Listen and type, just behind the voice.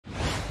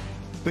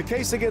The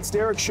case against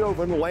Derek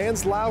Chauvin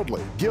lands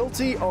loudly,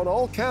 guilty on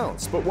all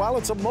counts. But while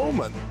it's a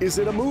moment, is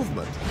it a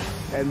movement?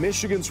 And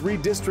Michigan's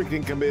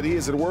redistricting committee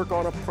is at work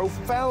on a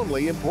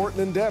profoundly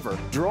important endeavor,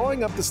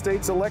 drawing up the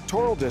state's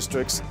electoral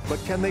districts. But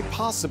can they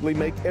possibly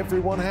make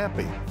everyone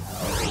happy?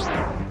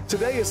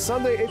 Today is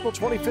Sunday, April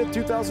 25th,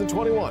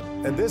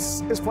 2021, and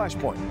this is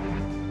Flashpoint.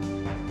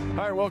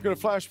 Hi, and welcome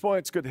to Flashpoint.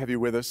 It's good to have you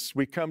with us.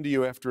 We come to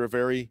you after a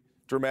very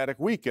dramatic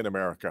week in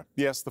America.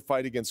 Yes, the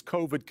fight against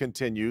COVID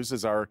continues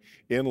as our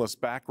endless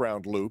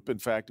background loop. In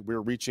fact,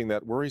 we're reaching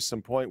that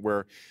worrisome point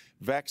where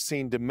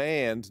vaccine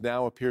demand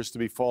now appears to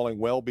be falling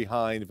well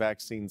behind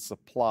vaccine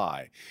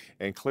supply.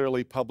 And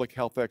clearly, public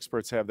health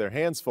experts have their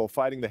hands full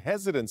fighting the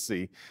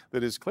hesitancy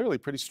that is clearly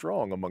pretty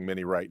strong among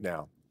many right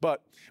now.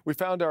 But we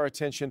found our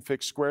attention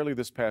fixed squarely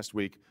this past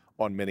week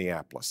on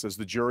Minneapolis, as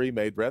the jury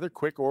made rather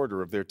quick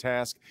order of their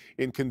task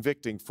in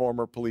convicting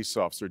former police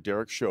officer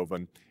Derek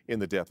Chauvin in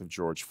the death of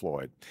George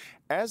Floyd.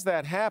 As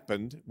that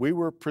happened, we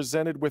were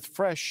presented with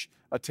fresh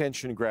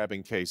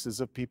attention-grabbing cases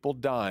of people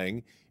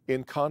dying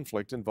in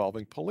conflict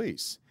involving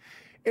police.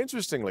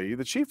 Interestingly,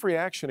 the chief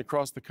reaction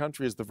across the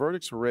country as the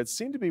verdicts were read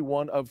seemed to be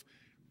one of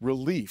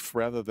relief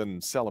rather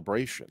than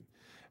celebration.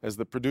 As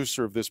the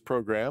producer of this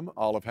program,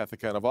 Olive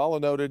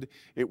Hathakanavala, noted,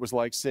 it was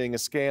like seeing a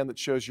scan that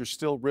shows you're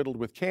still riddled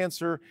with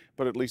cancer,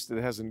 but at least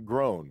it hasn't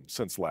grown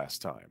since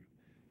last time.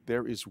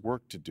 There is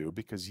work to do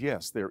because,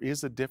 yes, there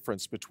is a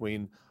difference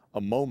between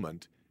a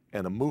moment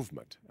and a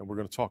movement, and we're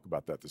going to talk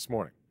about that this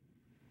morning.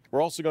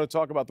 We're also going to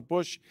talk about the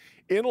push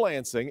in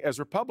Lansing as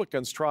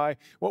Republicans try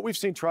what we've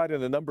seen tried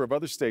in a number of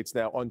other states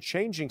now on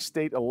changing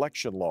state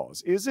election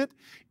laws. Is it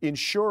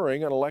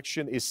ensuring an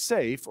election is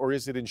safe, or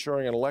is it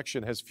ensuring an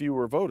election has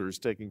fewer voters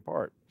taking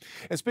part?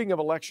 And speaking of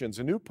elections,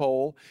 a new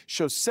poll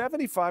shows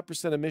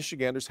 75% of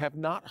Michiganders have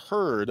not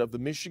heard of the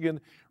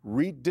Michigan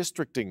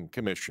Redistricting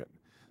Commission.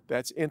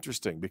 That's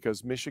interesting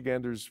because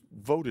Michiganders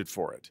voted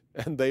for it,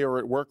 and they are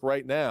at work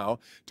right now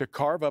to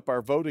carve up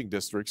our voting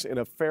districts in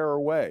a fairer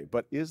way.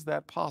 But is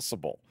that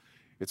possible?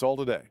 It's all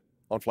today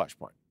on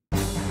Flashpoint.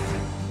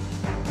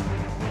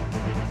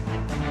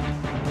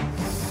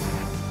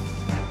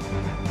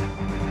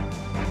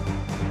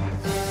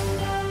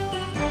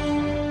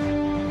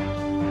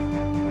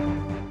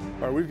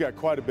 We've got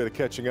quite a bit of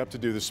catching up to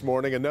do this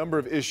morning. A number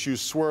of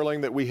issues swirling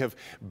that we have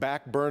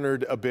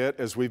backburnered a bit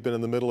as we've been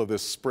in the middle of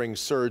this spring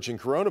surge in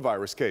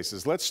coronavirus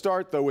cases. Let's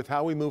start, though, with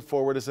how we move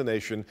forward as a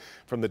nation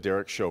from the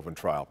Derek Chauvin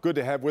trial. Good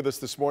to have with us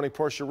this morning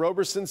Portia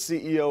Roberson,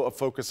 CEO of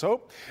Focus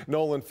Hope.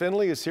 Nolan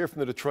Finley is here from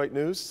the Detroit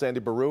News. Sandy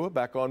Barua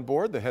back on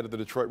board, the head of the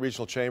Detroit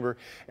Regional Chamber,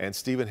 and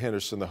Stephen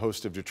Henderson, the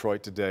host of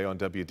Detroit Today on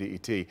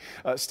WDET.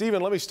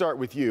 Stephen, let me start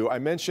with you. I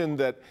mentioned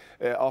that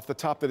off the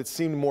top that it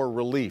seemed more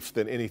relief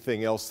than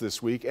anything else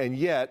this week, and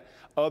yet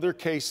other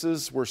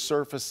cases were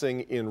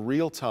surfacing in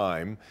real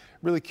time.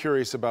 Really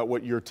curious about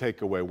what your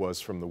takeaway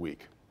was from the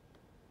week.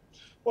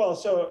 Well,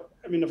 so,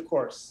 I mean, of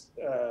course,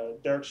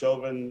 Derek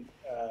Chauvin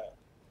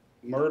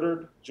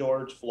murdered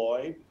George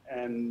Floyd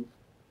and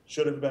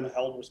should have been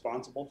held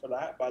responsible for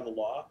that by the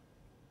law.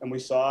 And we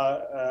saw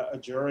a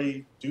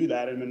jury do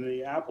that in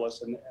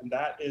Minneapolis, and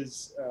that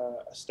is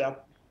a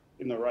step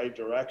in the right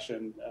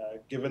direction,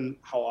 given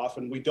how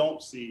often we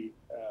don't see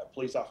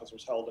police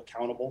officers held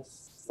accountable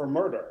for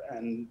murder.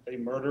 And they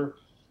murder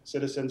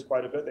citizens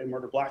quite a bit. They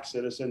murder black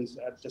citizens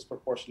at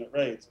disproportionate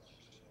rates.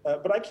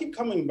 But I keep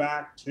coming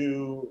back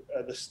to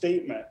the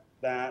statement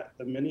that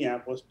the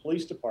Minneapolis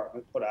Police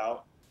Department put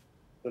out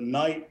the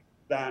night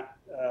that,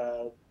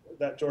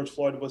 that George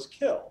Floyd was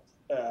killed.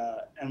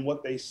 And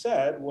what they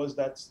said was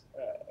that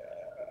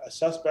a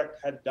suspect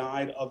had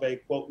died of a,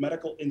 quote,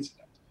 medical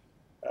incident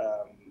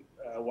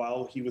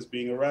while he was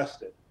being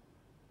arrested.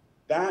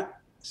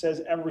 That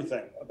says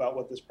everything about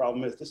what this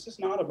problem is. This is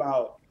not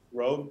about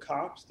rogue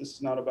cops. This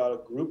is not about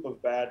a group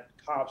of bad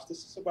cops.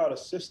 This is about a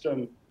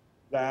system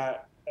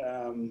that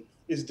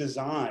is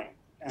designed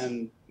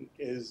and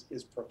is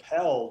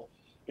propelled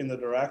in the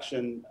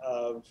direction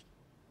of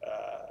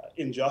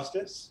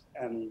injustice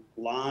and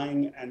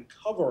lying and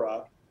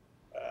cover-up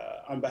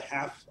on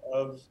behalf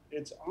of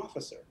its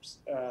officers.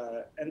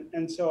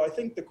 And so I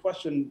think the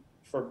question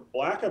for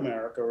Black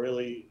America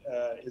really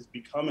is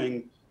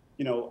becoming,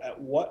 you know, at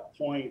what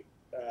point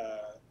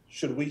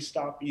should we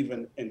stop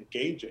even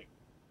engaging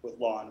with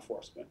law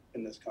enforcement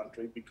in this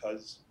country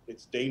because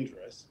it's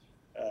dangerous,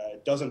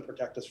 it doesn't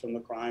protect us from the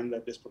crime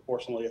that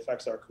disproportionately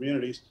affects our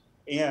communities,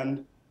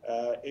 and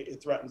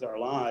it threatens our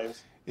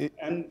lives.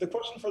 And the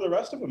question for the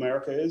rest of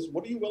America is,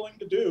 what are you willing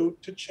to do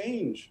to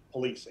change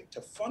policing,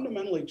 to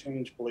fundamentally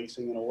change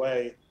policing in a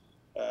way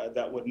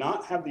that would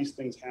not have these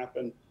things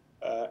happen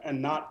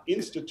and not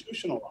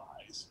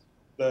institutionalize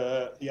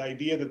the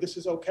idea that this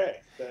is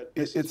okay? That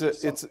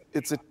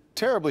it's a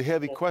terribly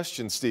heavy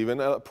question, Stephen.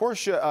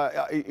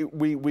 Portia,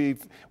 we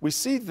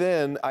see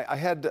then, I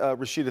had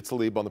Rashida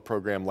Tlaib on the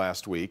program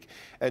last week,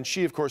 and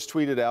she, of course,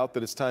 tweeted out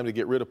that it's time to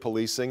get rid of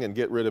policing and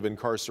get rid of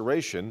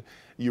incarceration.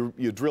 You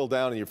drill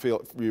down and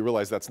you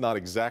realize that's not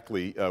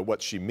exactly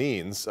what she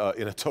means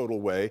in a total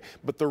way.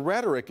 But the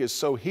rhetoric is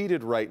so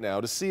heated right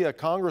now. To see a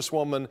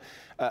congresswoman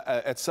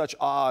at such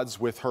odds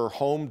with her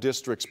home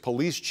district's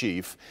police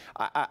chief,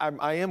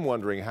 I am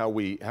wondering how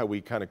we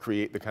kind of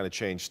create the kind of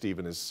change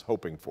Stephen is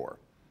hoping for.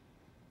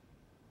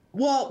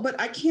 Well, but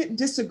I can't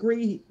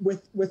disagree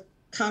with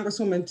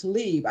Congresswoman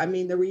Tlaib. I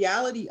mean, the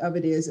reality of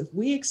it is, if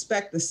we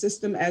expect the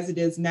system as it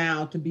is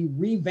now to be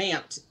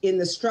revamped in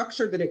the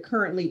structure that it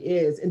currently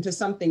is into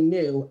something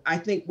new, I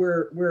think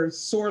we're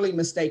sorely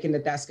mistaken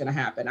that that's going to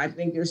happen. I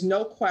think there's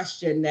no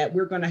question that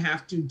we're going to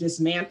have to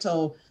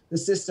dismantle the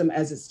system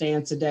as it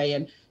stands today.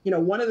 And, you know,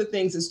 one of the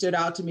things that stood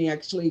out to me,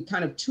 actually,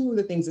 kind of two of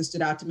the things that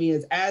stood out to me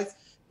is, as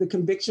the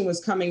conviction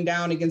was coming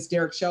down against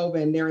Derek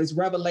Chauvin, there is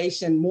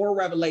more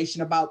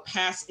revelation about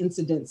past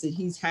incidents that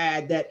he's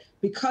had, that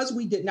because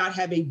we did not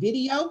have a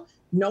video,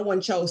 no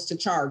one chose to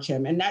charge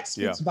him. And that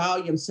speaks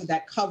volumes to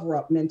that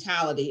cover-up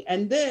mentality.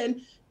 And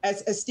then,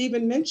 as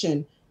Stephen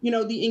mentioned, you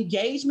know, the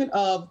engagement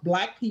of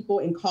Black people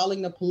in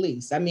calling the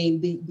police. I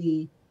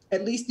mean,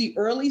 at least the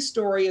early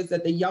story is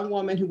that the young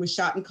woman who was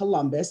shot in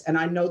Columbus, and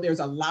I know there's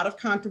a lot of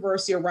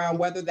controversy around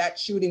whether that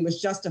shooting was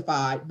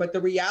justified, but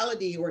the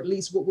reality, or at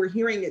least what we're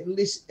hearing at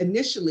least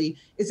initially,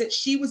 is that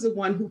she was the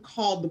one who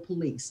called the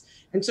police.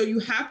 And so you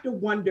have to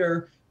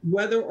wonder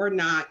whether or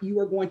not you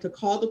are going to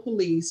call the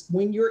police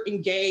when you're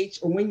engaged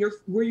or when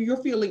you're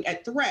feeling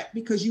at threat,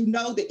 because you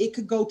know that it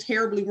could go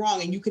terribly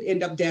wrong and you could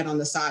end up dead on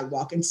the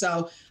sidewalk. And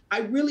so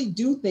I really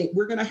do think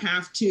we're going to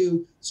have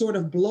to sort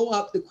of blow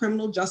up the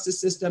criminal justice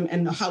system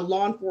and how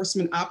law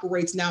enforcement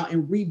operates now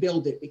and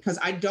rebuild it, because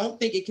I don't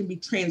think it can be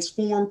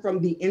transformed from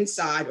the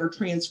inside or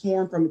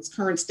transformed from its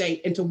current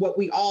state into what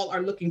we all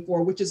are looking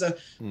for, which is a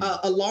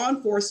law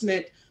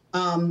enforcement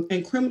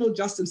and criminal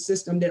justice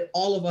system that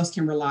all of us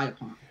can rely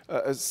upon.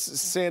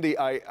 Sandy,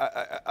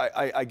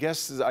 I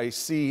guess I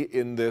see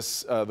in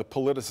this the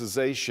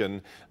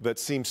politicization that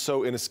seems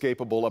so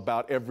inescapable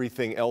about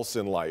everything else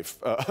in life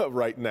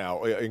right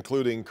now,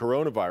 including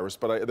coronavirus.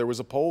 But there was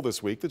a poll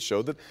this week that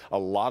showed that a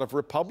lot of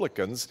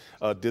Republicans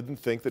didn't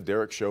think that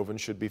Derek Chauvin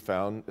should be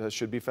found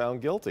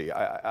guilty.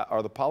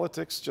 Are the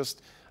politics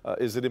just?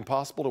 Is it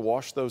impossible to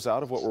wash those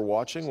out of what we're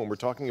watching when we're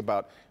talking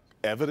about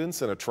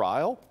evidence in a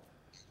trial?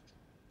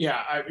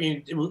 Yeah, I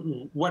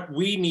mean, what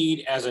we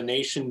need as a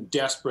nation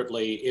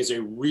desperately is a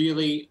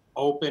really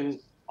open,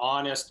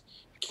 honest,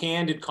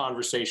 candid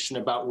conversation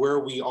about where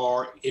we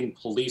are in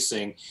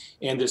policing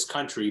in this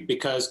country,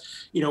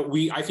 because, you know,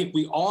 I think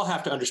we all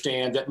have to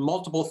understand that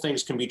multiple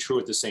things can be true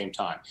at the same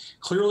time.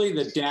 Clearly,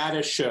 the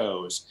data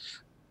shows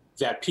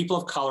that people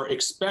of color,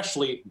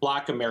 especially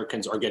Black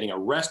Americans, are getting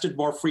arrested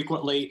more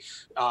frequently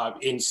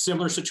in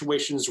similar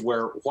situations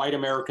where white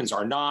Americans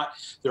are not.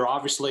 There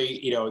obviously,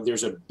 you know,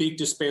 there's a big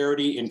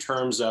disparity in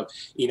terms of,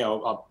 you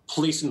know,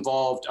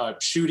 police-involved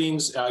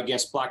shootings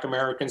against Black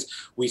Americans.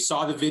 We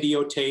saw the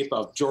videotape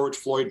of George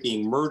Floyd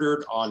being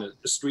murdered on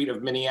the street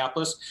of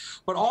Minneapolis.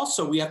 But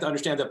also, we have to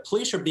understand that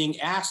police are being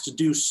asked to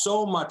do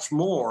so much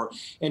more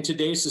in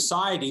today's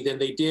society than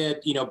they did,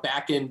 you know,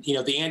 back in, you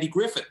know, the Andy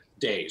Griffith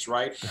days,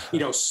 right? You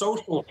know,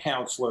 social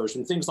counselors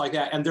and things like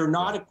that. And they're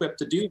not equipped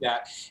to do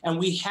that. And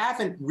we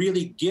haven't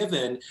really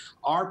given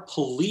our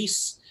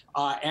police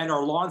and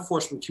our law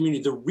enforcement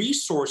community the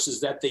resources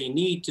that they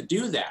need to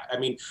do that. I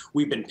mean,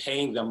 we've been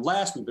paying them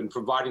less. We've been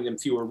providing them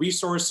fewer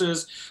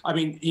resources. I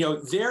mean, you know,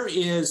 there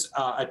is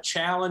a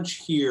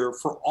challenge here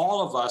for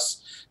all of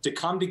us to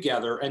come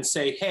together and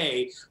say,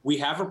 hey, we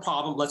have a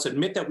problem. Let's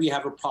admit that we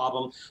have a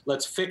problem.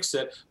 Let's fix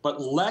it. But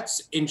let's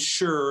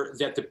ensure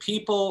that the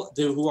people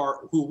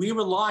who we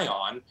rely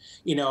on,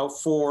 you know,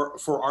 for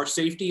our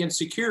safety and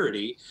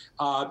security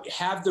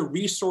have the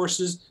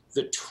resources,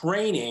 the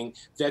training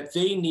that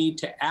they need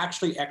to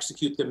actually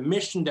execute the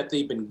mission that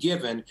they've been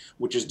given,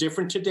 which is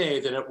different today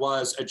than it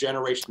was a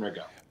generation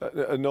ago.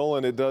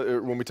 Nolan,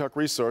 when we talk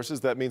resources,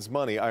 that means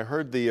money. I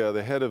heard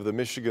the head of the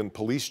Michigan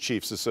Police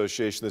Chiefs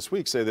Association this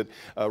week say that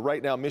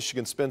right now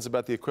Michigan spends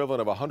about the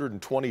equivalent of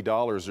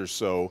 $120 or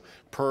so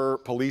per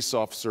police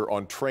officer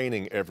on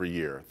training every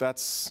year.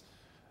 That's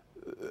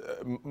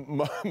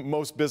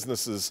most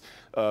businesses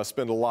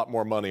spend a lot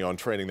more money on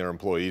training their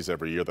employees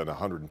every year than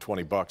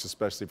 $120,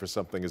 especially for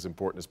something as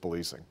important as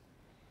policing.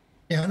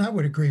 Yeah, and I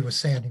would agree with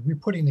Sandy. We're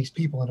putting these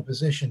people in a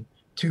position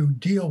to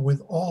deal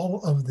with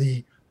all of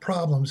the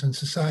problems in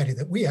society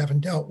that we haven't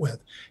dealt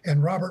with.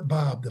 And Robert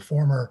Bobb, the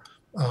former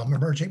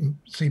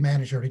emergency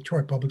manager of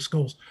Detroit Public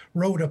Schools,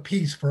 wrote a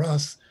piece for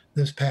us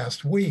this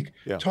past week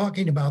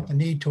talking about the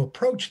need to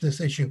approach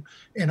this issue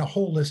in a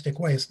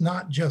holistic way. It's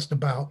not just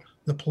about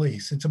the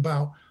police. It's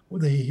about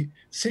the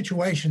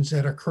situations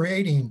that are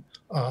creating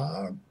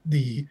that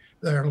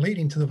are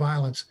leading to the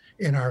violence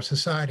in our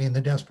society and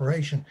the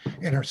desperation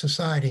in our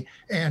society.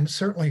 And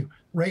certainly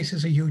race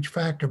is a huge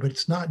factor, but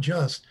it's not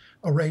just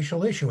a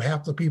racial issue.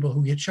 Half the people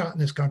who get shot in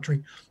this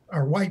country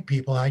are white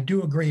people. I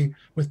do agree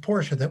with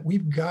Portia that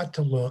we've got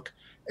to look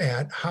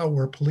at how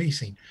we're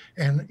policing.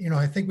 And,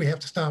 I think we have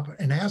to stop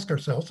and ask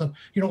ourselves, a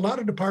lot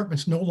of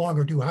departments no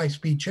longer do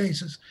high-speed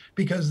chases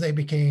because they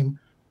became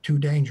too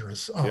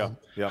dangerous.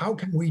 How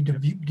can we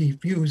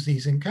defuse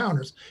these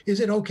encounters? Is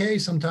it okay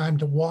sometime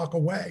to walk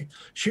away?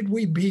 Should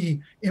we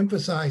be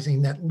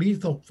emphasizing that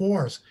lethal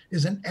force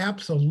is an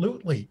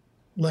absolutely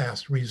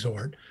last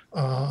resort?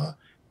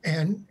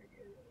 And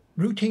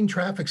routine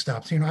traffic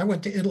stops. I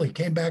went to Italy,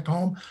 came back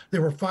home.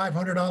 There were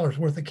 $500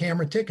 worth of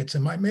camera tickets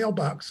in my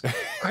mailbox.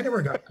 I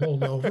never got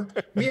pulled over.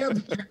 We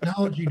have the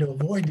technology to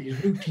avoid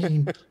these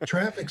routine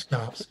traffic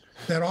stops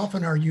that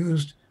often are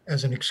used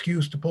as an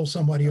excuse to pull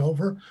somebody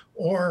over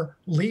or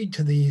lead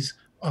to these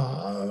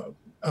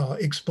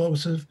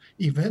explosive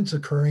events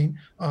occurring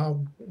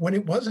when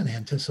it wasn't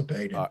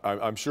anticipated.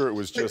 I'm sure it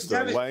was just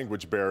a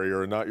language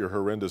barrier and not your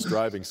horrendous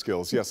driving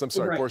skills. Yes, I'm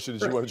sorry, right, Portia,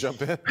 did you want to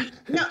jump in?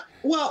 No,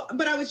 well,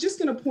 but I was just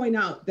going to point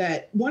out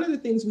that one of the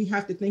things we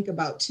have to think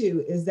about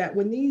too is that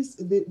when these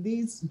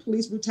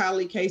police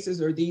brutality cases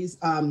or these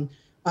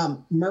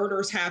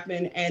murders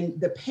happen and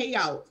the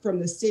payout from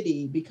the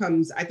city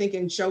becomes, I think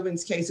in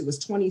Chauvin's case, it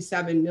was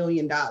 $27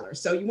 million.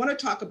 So you want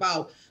to talk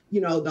about,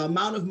 the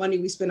amount of money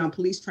we spend on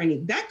police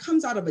training, that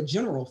comes out of a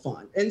general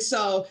fund. And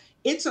so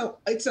it's an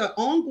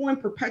ongoing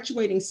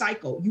perpetuating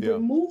cycle. You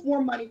remove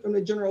more money from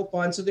the general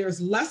fund. So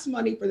there's less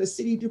money for the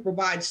city to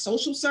provide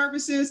social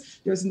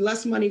services. There's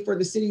less money for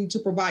the city to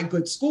provide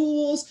good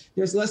schools.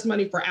 There's less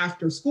money for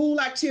after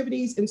school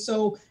activities. And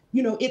so,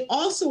 it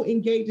also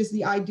engages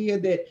the idea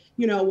that,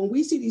 when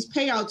we see these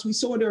payouts, we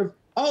sort of,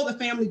 the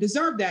family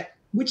deserved that,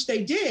 which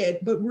they did.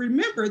 But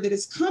remember that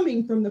it's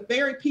coming from the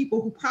very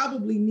people who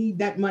probably need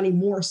that money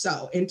more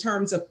so in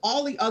terms of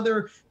all the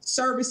other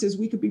services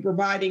we could be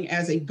providing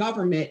as a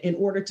government in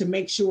order to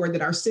make sure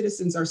that our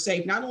citizens are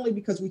safe, not only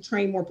because we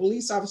train more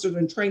police officers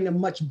and train them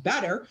much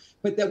better,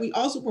 but that we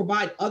also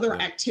provide other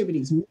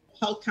activities, mental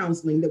health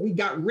counseling that we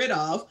got rid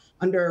of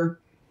under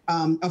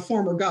a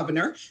former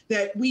governor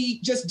that we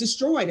just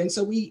destroyed. And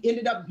so we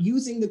ended up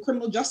using the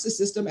criminal justice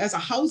system as a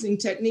housing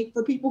technique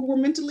for people who were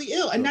mentally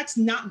ill. And that's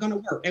not going to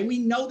work. And we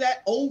know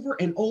that over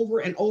and over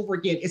and over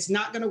again. It's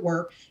not going to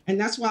work. And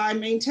that's why I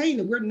maintain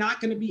that we're not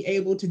going to be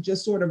able to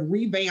just sort of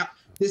revamp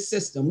this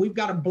system. We've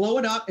got to blow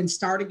it up and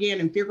start again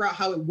and figure out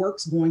how it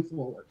works going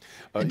forward.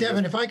 And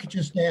Devin, if I could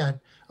just add,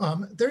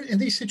 in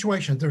these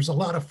situations, there's a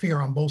lot of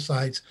fear on both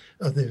sides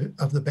of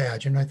the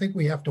badge, and I think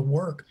we have to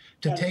work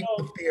to take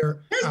the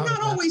fear. There's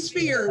not always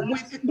fear.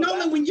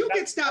 Nolan, when you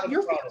get stopped,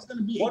 your fear is going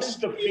to be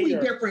extremely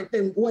different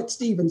than what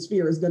Stephen's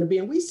fear is going to be,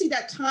 and we see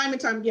that time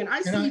and time again.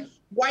 I see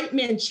white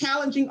men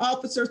challenging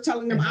officers,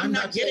 telling them, I'm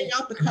not getting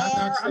out the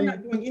car, I'm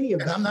not doing any of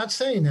that. And I'm not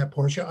saying that,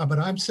 Portia, but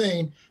I'm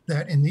saying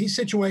that in these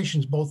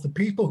situations, both the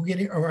people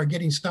who are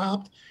getting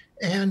stopped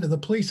and the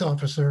police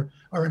officer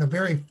are in a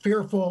very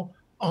fearful,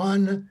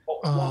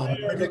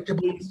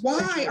 unpredictable.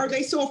 Why are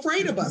they so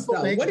afraid of us,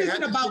 though? What is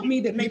it about me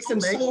that makes them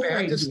so afraid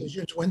of me?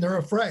 Decisions when they're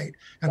afraid,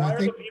 and I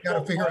think we've got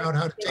to figure out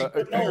how to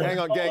take. Hang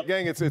on,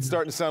 gang! It's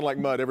starting to sound like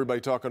mud.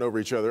 Everybody talking over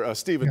each other.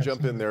 Stephen,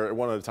 jump in there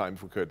one at a time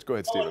if we could. Go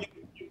ahead, Stephen.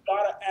 You've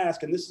got to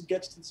ask, and this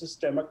gets to the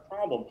systemic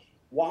problem.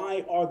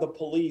 Why are the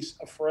police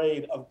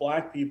afraid of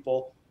black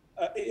people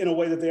in a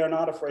way that they are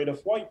not afraid of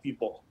white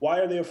people? Why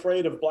are they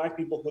afraid of black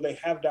people who they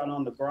have down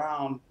on the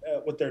ground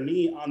with their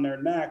knee on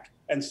their neck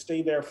and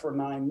stay there for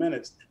 9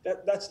 minutes?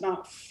 That's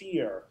not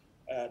fear.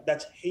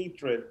 That's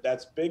hatred.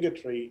 That's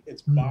bigotry.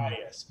 It's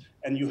bias.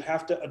 And you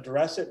have to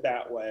address it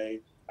that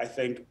way, I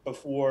think,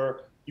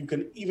 before you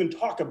can even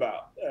talk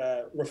about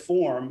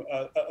reform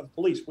of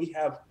police. We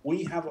have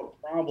a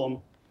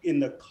problem in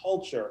the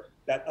culture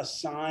that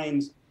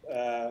assigns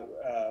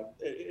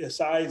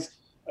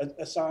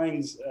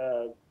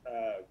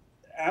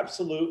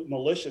absolute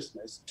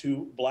maliciousness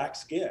to black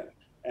skin,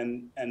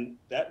 and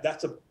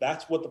that's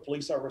what the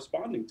police are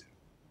responding to.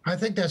 I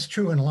think that's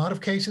true in a lot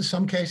of cases.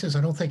 Some cases,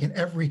 I don't think in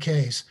every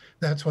case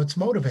that's what's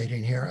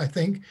motivating here. I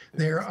think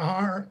in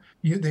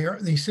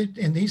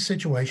these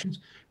situations,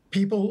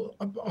 people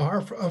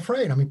are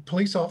afraid. I mean,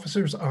 police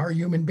officers are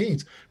human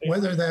beings.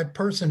 Whether that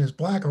person is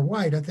black or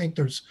white, I think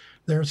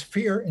there's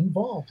fear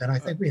involved, and I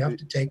think we have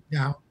to take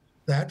down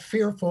that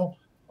fearful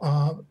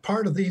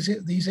part of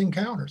these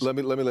encounters. Let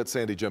me let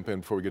Sandy jump in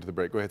before we get to the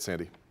break. Go ahead,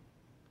 Sandy.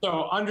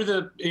 So under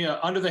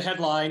the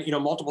headline,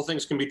 multiple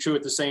things can be true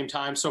at the same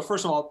time. So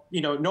first of all,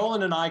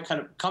 Nolan and I kind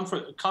of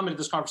come into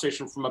this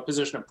conversation from a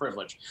position of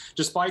privilege.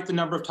 Despite the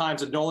number of times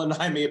that Nolan and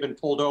I may have been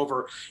pulled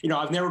over,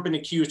 I've never been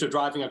accused of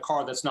driving a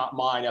car that's not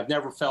mine. I've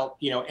never felt,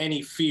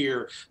 any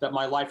fear that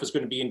my life is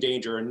going to be in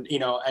danger. And,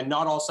 and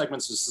not all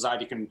segments of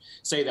society can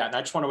say that. And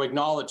I just want to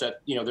acknowledge that,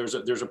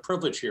 there's a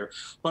privilege here.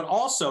 But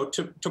also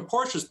to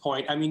Portia's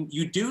point, I mean,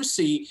 you do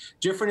see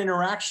different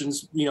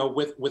interactions,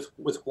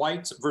 with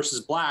whites versus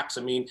blacks.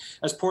 I mean, mean,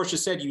 as Portia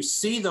said, you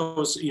see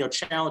those,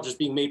 challenges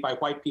being made by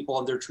white people,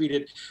 and they're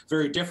treated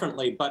very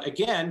differently. But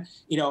again,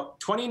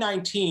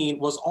 2019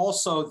 was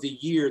also the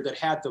year that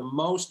had the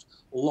most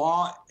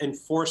law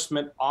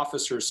enforcement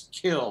officers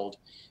killed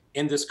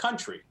in this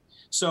country.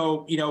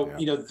 So,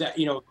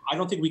 I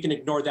don't think we can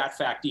ignore that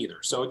fact either.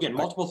 So again,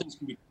 multiple things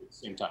can be true at the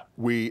same time.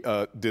 We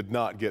did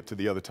not get to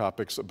the other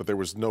topics, but there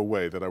was no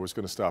way that I was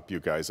going to stop you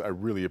guys. I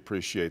really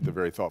appreciate the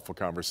very thoughtful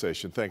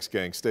conversation. Thanks,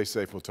 gang. Stay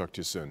safe. We'll talk to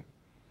you soon.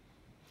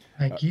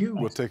 Thank you.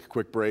 We'll take a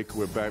quick break.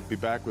 We'll be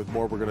back with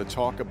more. We're going to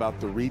talk about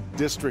the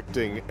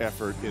redistricting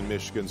effort in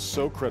Michigan,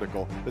 so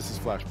critical. This is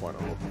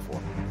Flashpoint on Local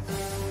 4.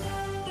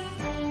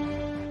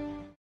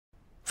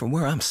 From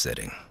where I'm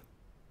sitting,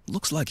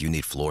 looks like you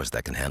need floors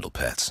that can handle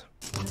pets.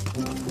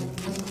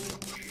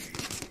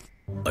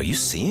 Are you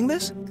seeing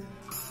this?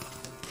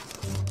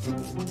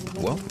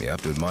 Well, you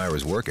have to admire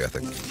his work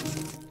ethic.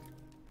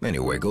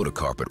 Anyway, go to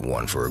Carpet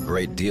One for a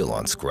great deal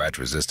on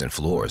scratch-resistant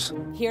floors.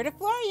 Here to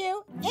floor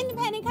you,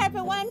 Independent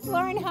Carpet One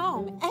Floor and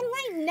Home. And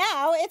right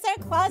now, it's our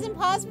Claws and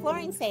Paws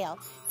flooring sale.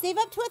 Save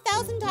up to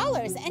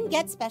 $1,000 and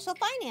get special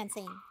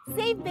financing.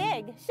 Save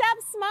big, shop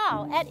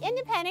small at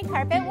Independent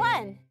Carpet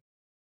One.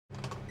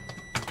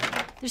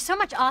 There's so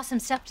much awesome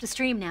stuff to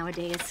stream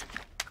nowadays.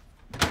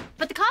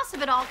 But the cost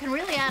of it all can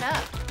really add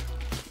up.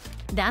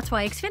 That's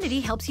why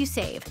Xfinity helps you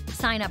save.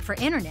 Sign up for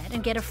internet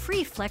and get a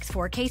free Flex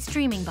 4K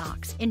streaming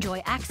box.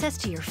 Enjoy access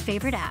to your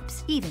favorite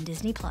apps, even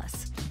Disney+.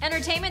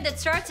 Entertainment that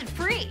starts at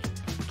free.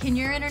 Can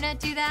your internet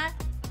do that?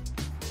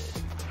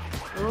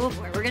 Oh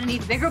boy, we're gonna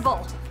need a bigger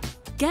bowl.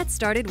 Get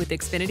started with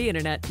Xfinity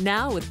Internet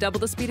now with double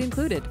the speed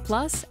included.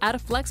 Plus, add a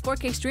Flex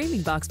 4K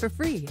streaming box for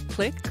free.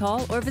 Click,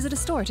 call, or visit a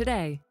store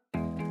today.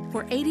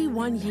 For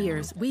 81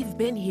 years, we've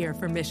been here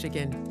for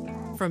Michigan.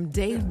 From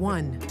day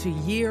one to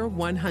year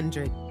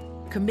 100.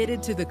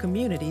 Committed to the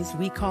communities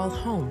we call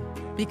home,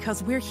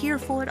 because we're here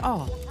for it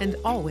all and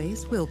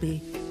always will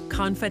be.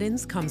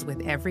 Confidence comes with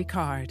every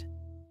card.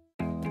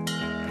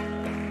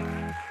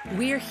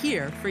 We're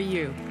here for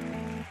you,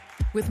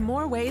 with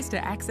more ways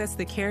to access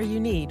the care you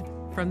need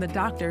from the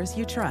doctors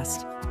you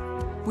trust.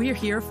 We're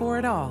here for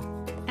it all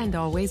and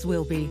always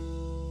will be.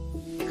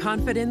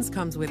 Confidence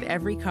comes with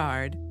every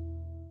card.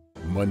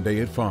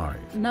 Monday at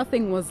 5.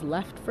 Nothing was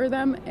left for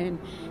them, and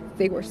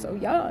they were so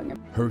young.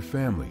 Her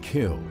family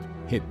killed,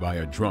 hit by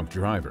a drunk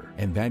driver,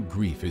 and that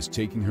grief is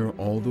taking her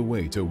all the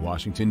way to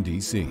Washington,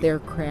 D.C. Their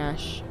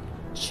crash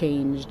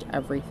changed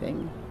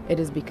everything. It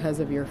is because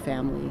of your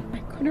family. I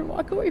couldn't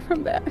walk away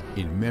from that.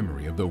 In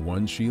memory of the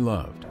one she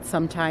loved.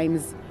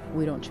 Sometimes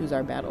we don't choose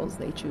our battles,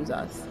 they choose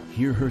us.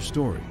 Hear her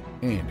story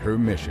and her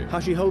mission. How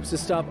she hopes to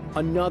stop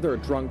another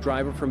drunk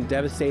driver from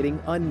devastating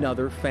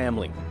another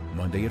family.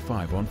 Monday at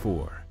 5 on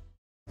 4.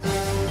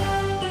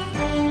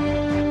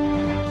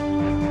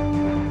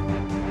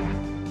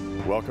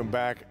 Welcome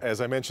back. As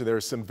I mentioned, there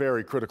is some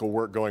very critical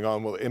work going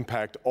on that will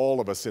impact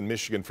all of us in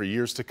Michigan for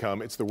years to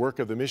come. It's the work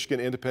of the Michigan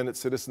Independent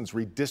Citizens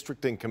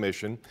Redistricting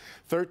Commission.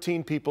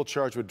 13 people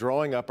charged with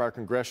drawing up our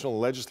congressional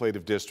and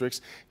legislative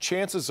districts.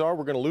 Chances are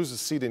we're going to lose a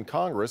seat in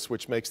Congress,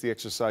 which makes the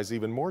exercise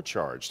even more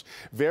charged.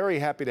 Very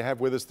happy to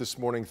have with us this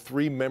morning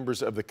 3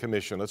 members of the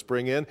commission. Let's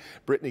bring in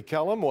Brittany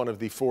Kellum, one of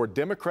the 4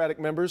 Democratic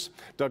members.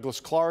 Douglas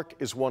Clark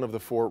is one of the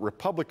 4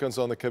 Republicans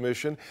on the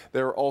commission.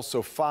 There are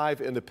also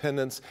 5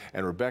 independents,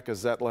 and Rebecca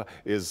Zetla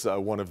is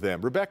one of them.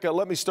 Rebecca,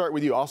 let me start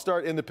with you. I'll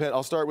start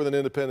with an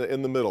independent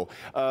in the middle.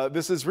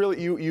 This is really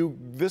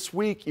this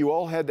week you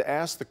all had to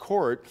ask the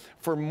court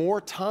for more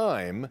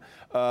time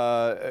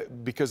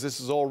because this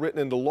is all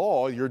written into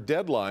law, your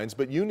deadlines,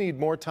 but you need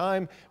more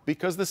time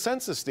because the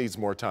census needs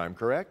more time,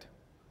 correct?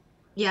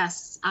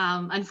 Yes.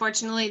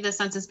 Unfortunately, the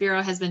Census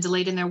Bureau has been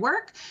delayed in their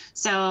work,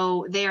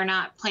 so they are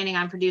not planning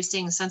on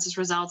producing census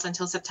results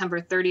until September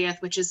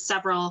 30th, which is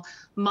several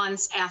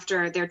months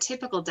after their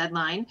typical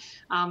deadline.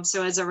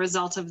 So as a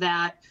result of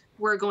that,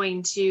 we're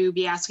going to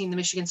be asking the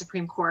Michigan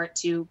Supreme Court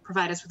to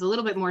provide us with a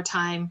little bit more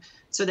time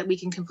so that we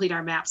can complete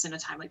our maps in a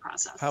timely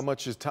process. How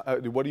much is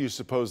what do you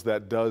suppose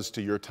that does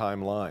to your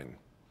timeline?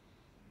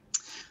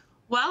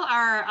 Well,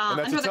 and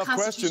that's a tough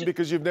question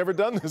because you've never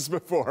done this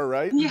before,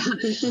 right? Yeah.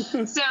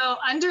 So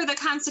under the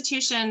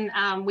Constitution,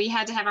 we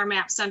had to have our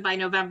maps done by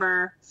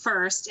November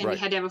 1st, and we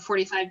had to have a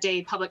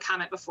 45-day public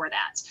comment before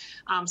that.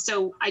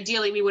 So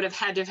ideally, we would have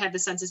had to have had the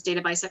census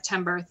data by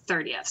September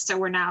 30th. So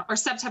we're now, or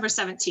September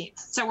 17th.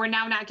 So we're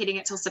now not getting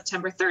it till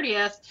September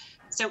 30th.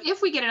 So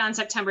if we get it on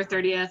September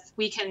 30th,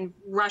 we can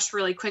rush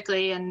really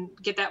quickly and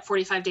get that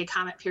 45-day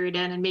comment period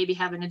in, and maybe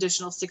have an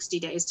additional 60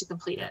 days to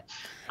complete it.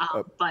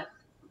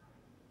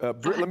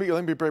 Let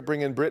me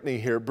bring in Brittany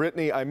here.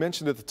 Brittany, I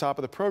mentioned at the top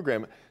of the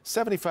program,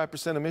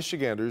 75% of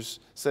Michiganders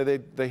say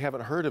they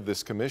haven't heard of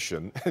this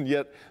commission, and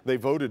yet they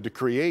voted to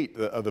create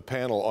the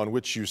panel on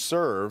which you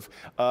serve.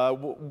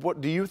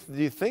 What do you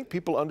think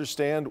people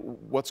understand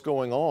what's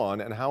going on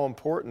and how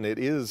important it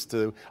is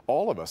to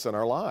all of us in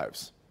our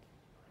lives?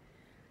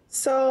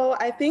 So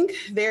I think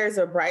there's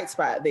a bright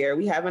spot there.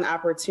 We have an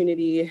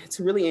opportunity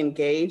to really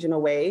engage in a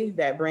way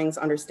that brings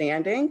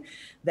understanding,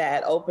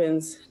 that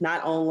opens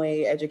not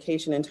only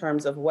education in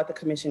terms of what the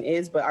commission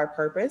is, but our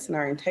purpose and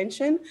our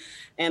intention.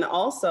 And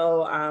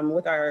also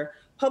with our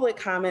public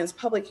comments,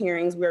 public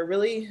hearings, we're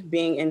really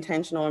being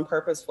intentional and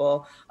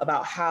purposeful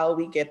about how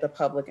we get the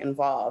public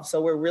involved.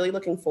 So we're really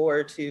looking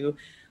forward to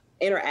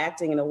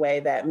interacting in a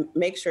way that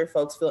makes sure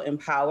folks feel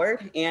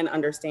empowered and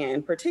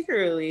understand,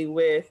 particularly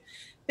with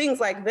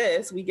things like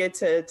this. We get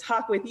to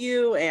talk with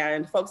you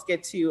and folks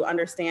get to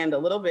understand a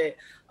little bit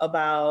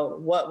about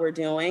what we're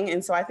doing.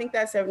 And so I think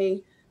that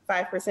 75%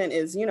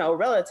 is,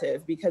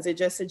 relative, because it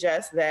just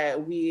suggests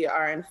that we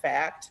are in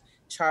fact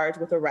charged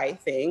with the right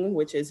thing,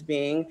 which is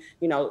being,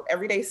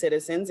 everyday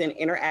citizens and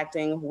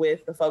interacting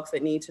with the folks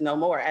that need to know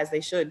more, as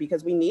they should,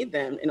 because we need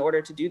them in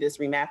order to do this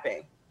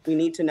remapping. We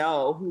need to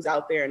know who's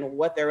out there and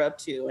what they're up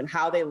to and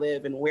how they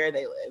live and where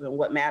they live and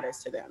what matters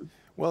to them.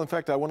 Well, in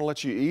fact, I want to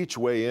let you each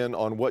weigh in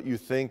on what you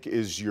think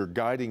is your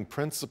guiding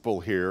principle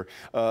here.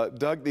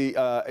 Doug,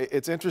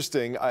 it's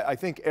interesting. I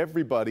think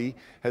everybody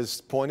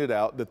has pointed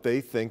out that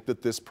they think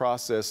that this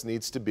process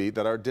needs to be,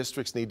 that our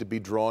districts need to be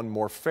drawn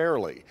more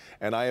fairly.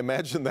 And I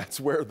imagine that's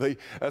where the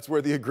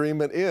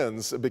agreement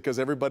ends, because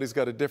everybody's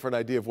got a different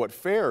idea of what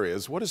fair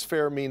is. What does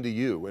fair mean to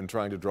you in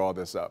trying to draw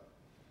this up?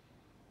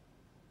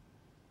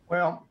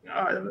 Well,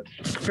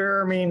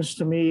 fair means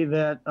to me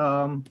that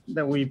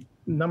that we,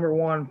 number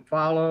one,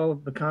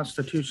 follow the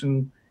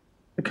Constitution.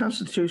 The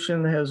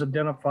Constitution has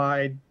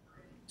identified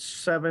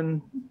 7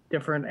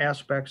 different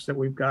aspects that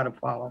we've got to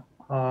follow.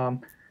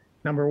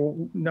 Number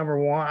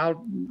one,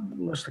 I'll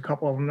list a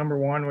couple of them. Number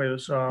one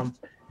is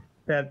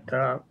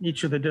that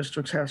each of the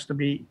districts has to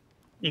be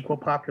equal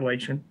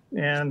population,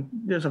 and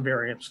there's a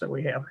variance that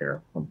we have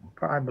here.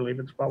 I believe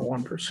it's about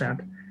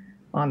 1%.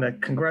 On the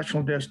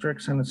congressional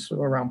districts, and it's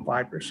around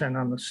 5%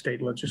 on the state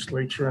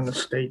legislature and the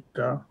state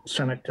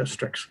Senate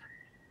districts.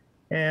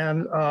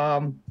 And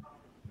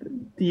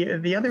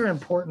the other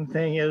important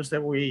thing is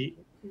that we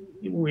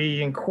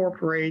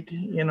incorporate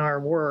in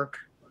our work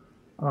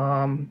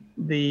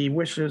the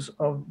wishes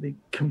of the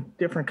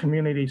different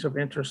communities of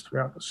interest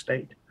throughout the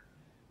state.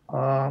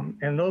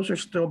 And those are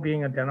still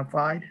being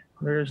identified.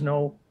 There is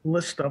no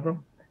list of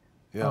them.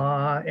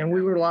 Yeah. And we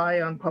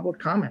rely on public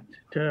comment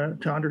to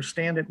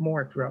understand it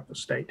more throughout the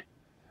state.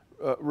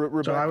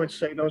 Rebecca, so I would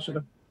say those are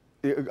the...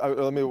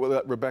 Let me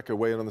let Rebecca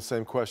weigh in on the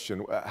same question.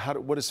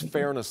 What does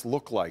fairness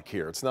look like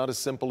here? It's not as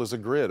simple as a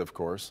grid, of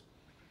course.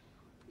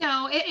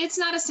 No, it's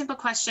not a simple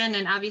question,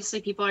 and obviously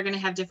people are going to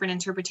have different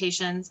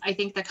interpretations. I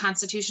think the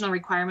constitutional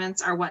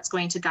requirements are what's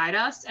going to guide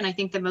us, and I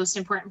think the most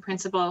important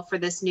principle for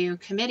this new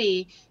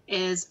committee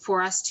is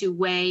for us to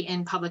weigh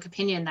in public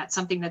opinion. That's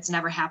something that's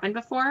never happened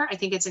before. I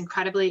think it's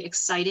incredibly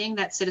exciting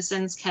that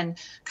citizens can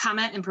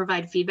comment and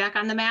provide feedback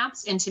on the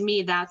maps, and to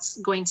me, that's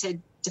going to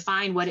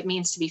define what it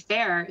means to be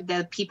fair.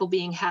 The people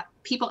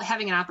people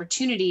having an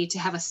opportunity to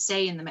have a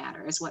say in the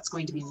matter is what's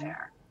going to be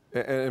fair.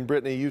 And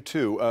Brittany, you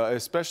too,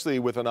 especially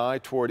with an eye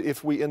toward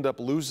if we end up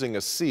losing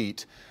a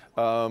seat,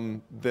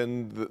 then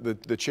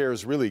the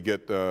chairs really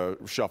get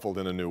shuffled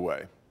in a new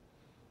way.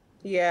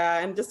 Yeah,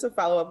 and just to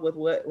follow up with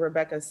what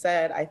Rebecca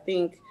said, I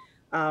think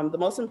the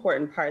most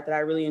important part that I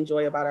really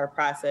enjoy about our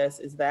process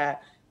is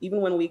that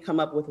even when we come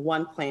up with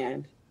one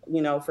plan,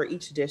 for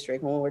each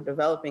district, when we're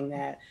developing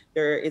that,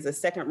 there is a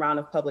second round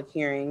of public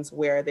hearings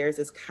where there's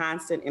this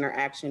constant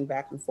interaction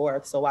back and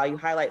forth. So while you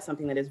highlight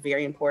something that is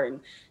very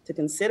important to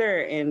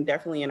consider and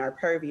definitely in our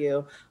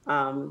purview,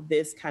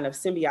 this kind of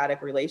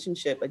symbiotic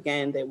relationship,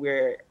 again, that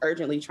we're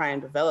urgently trying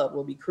to develop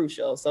will be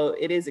crucial. So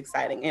it is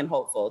exciting and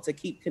hopeful to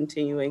keep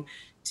continuing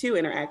to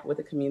interact with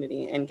the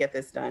community and get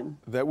this done.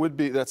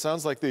 That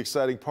sounds like the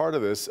exciting part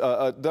of this.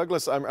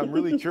 Douglas, I'm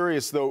really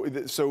curious though,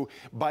 so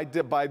by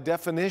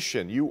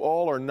definition, you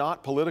all are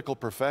not political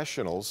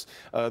professionals.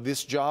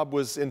 This job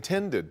was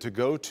intended to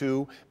go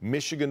to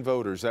Michigan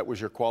voters. That was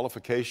your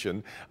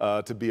qualification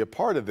to be a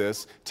part of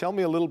this. Tell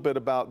me a little bit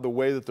about the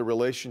way that the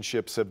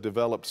relationships have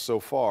developed so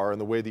far and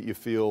the way that you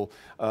feel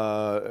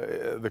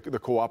the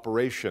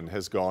cooperation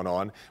has gone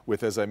on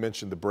with, as I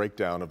mentioned, the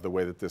breakdown of the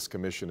way that this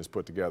commission is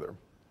put together.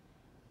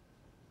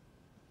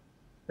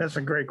 That's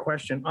a great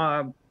question.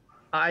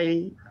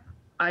 I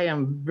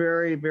am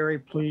very, very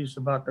pleased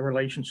about the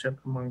relationship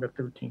among the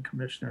 13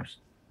 commissioners.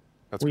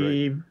 That's great.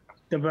 We've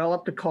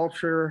developed a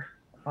culture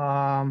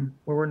where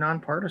we're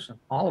nonpartisan,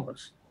 all of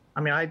us.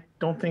 I mean, I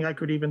don't think I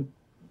could even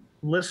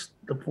list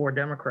the 4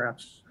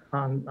 Democrats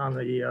on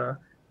the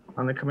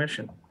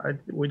commission.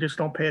 We just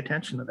don't pay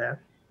attention to that,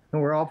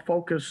 and we're all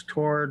focused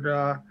toward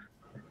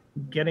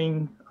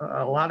getting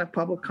a lot of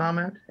public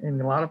comment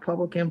and a lot of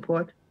public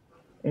input,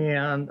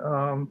 and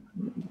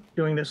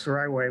doing this the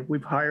right way.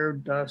 We've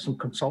hired some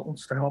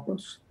consultants to help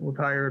us. We've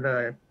hired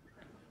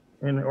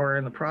or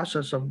in the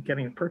process of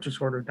getting a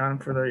purchase order done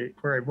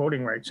for a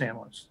voting rights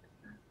analyst,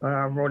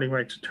 voting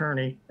rights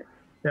attorney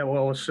that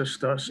will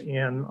assist us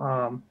in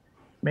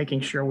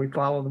making sure we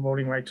follow the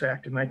Voting Rights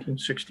Act of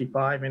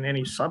 1965 and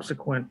any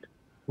subsequent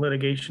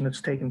litigation that's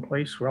taken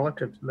place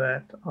relative to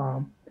that.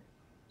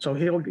 So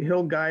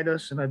he'll guide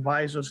us and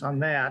advise us on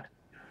that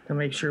to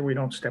make sure we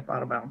don't step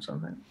out of bounds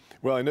on that.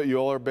 Well, I know you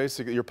all are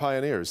basically, you're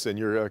pioneers, and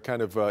you're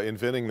kind of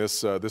inventing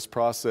this this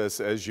process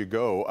as you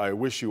go. I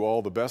wish you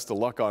all the best of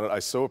luck on it. I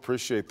so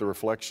appreciate the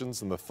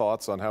reflections and the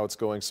thoughts on how it's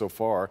going so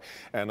far,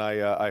 and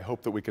I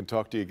hope that we can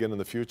talk to you again in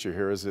the future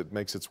here as it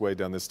makes its way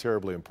down this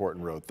terribly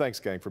important road.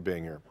 Thanks, gang, for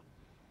being here.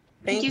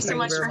 Thank you so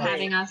much for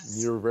having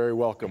us. You're very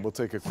welcome. We'll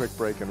take a quick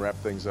break and wrap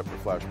things up for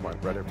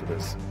Flashpoint right after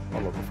this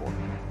on Local 4.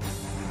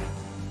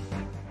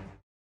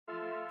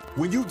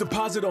 When you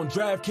deposit on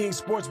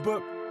DraftKings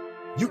Sportsbook,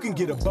 you can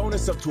get a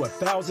bonus up to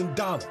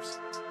 $1,000.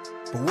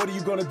 But what are you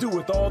going to do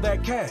with all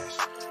that cash?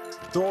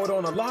 Throw it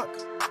on a lock?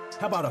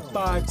 How about a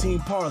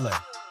 5-team parlay?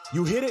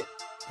 You hit it,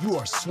 you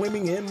are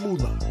swimming in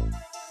moolah.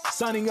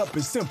 Signing up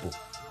is simple,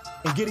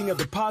 and getting a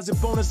deposit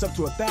bonus up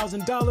to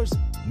 $1,000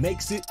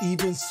 makes it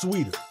even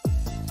sweeter.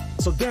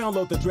 So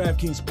download the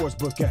DraftKings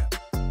Sportsbook app.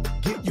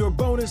 Get your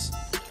bonus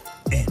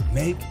and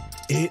make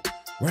it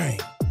rain.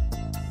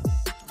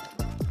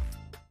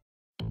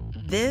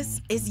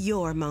 This is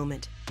your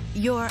moment.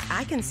 Your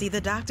I can see the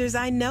doctors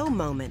I know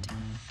moment.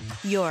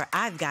 Your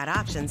I've got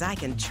options I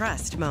can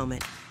trust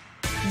moment.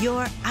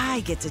 Your I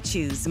get to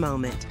choose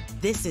moment.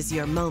 This is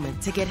your moment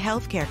to get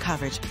healthcare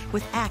coverage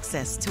with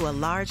access to a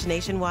large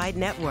nationwide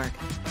network.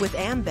 With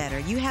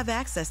Ambetter, you have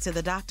access to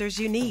the doctors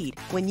you need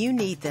when you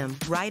need them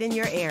right in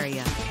your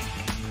area.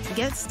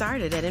 Get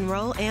started at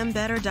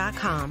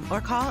enrollambetter.com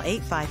or call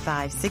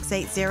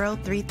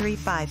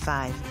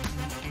 855-680-3355.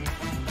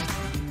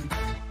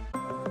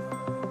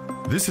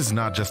 This is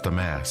not just a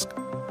mask.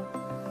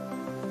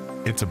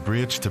 It's a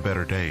bridge to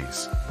better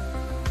days.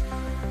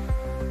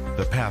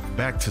 The path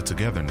back to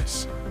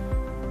togetherness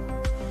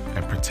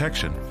and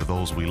protection for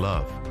those we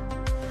love.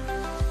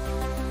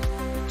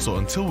 So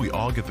until we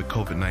all get the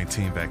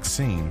COVID-19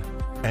 vaccine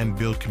and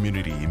build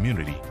community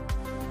immunity,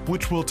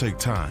 which will take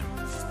time,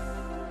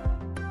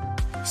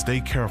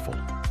 stay careful,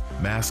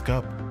 mask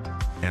up,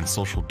 and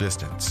social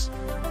distance.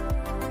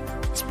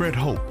 Spread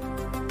hope,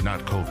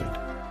 not COVID.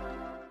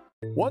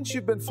 Once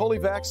you've been fully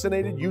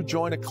vaccinated, you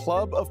join a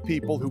club of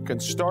people who can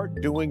start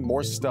doing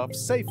more stuff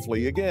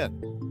safely again.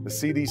 The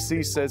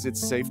CDC says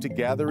it's safe to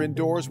gather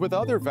indoors with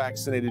other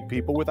vaccinated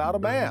people without a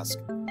mask,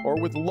 or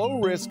with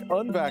low-risk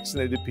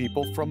unvaccinated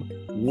people from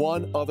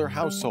one other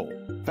household.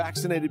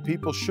 Vaccinated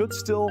people should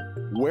still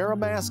wear a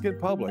mask in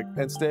public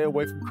and stay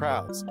away from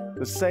crowds.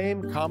 The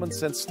same common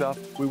sense stuff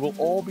we will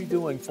all be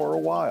doing for a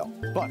while.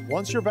 But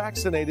once you're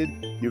vaccinated,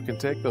 you can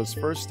take those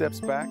first steps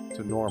back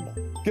to normal.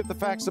 Get the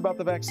facts about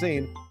the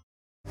vaccine.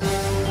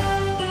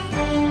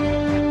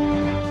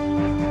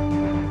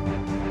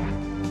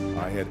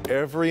 I had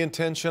every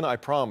intention, I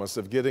promise,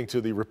 of getting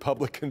to the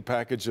Republican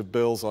package of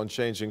bills on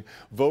changing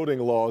voting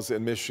laws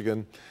in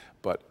Michigan.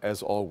 But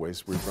as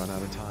always, we've run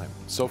out of time.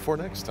 So for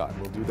next time,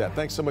 we'll do that.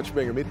 Thanks so much for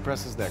being here. Meet the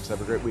Press is next.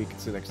 Have a great week.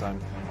 See you next time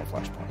on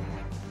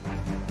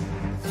Flashpoint.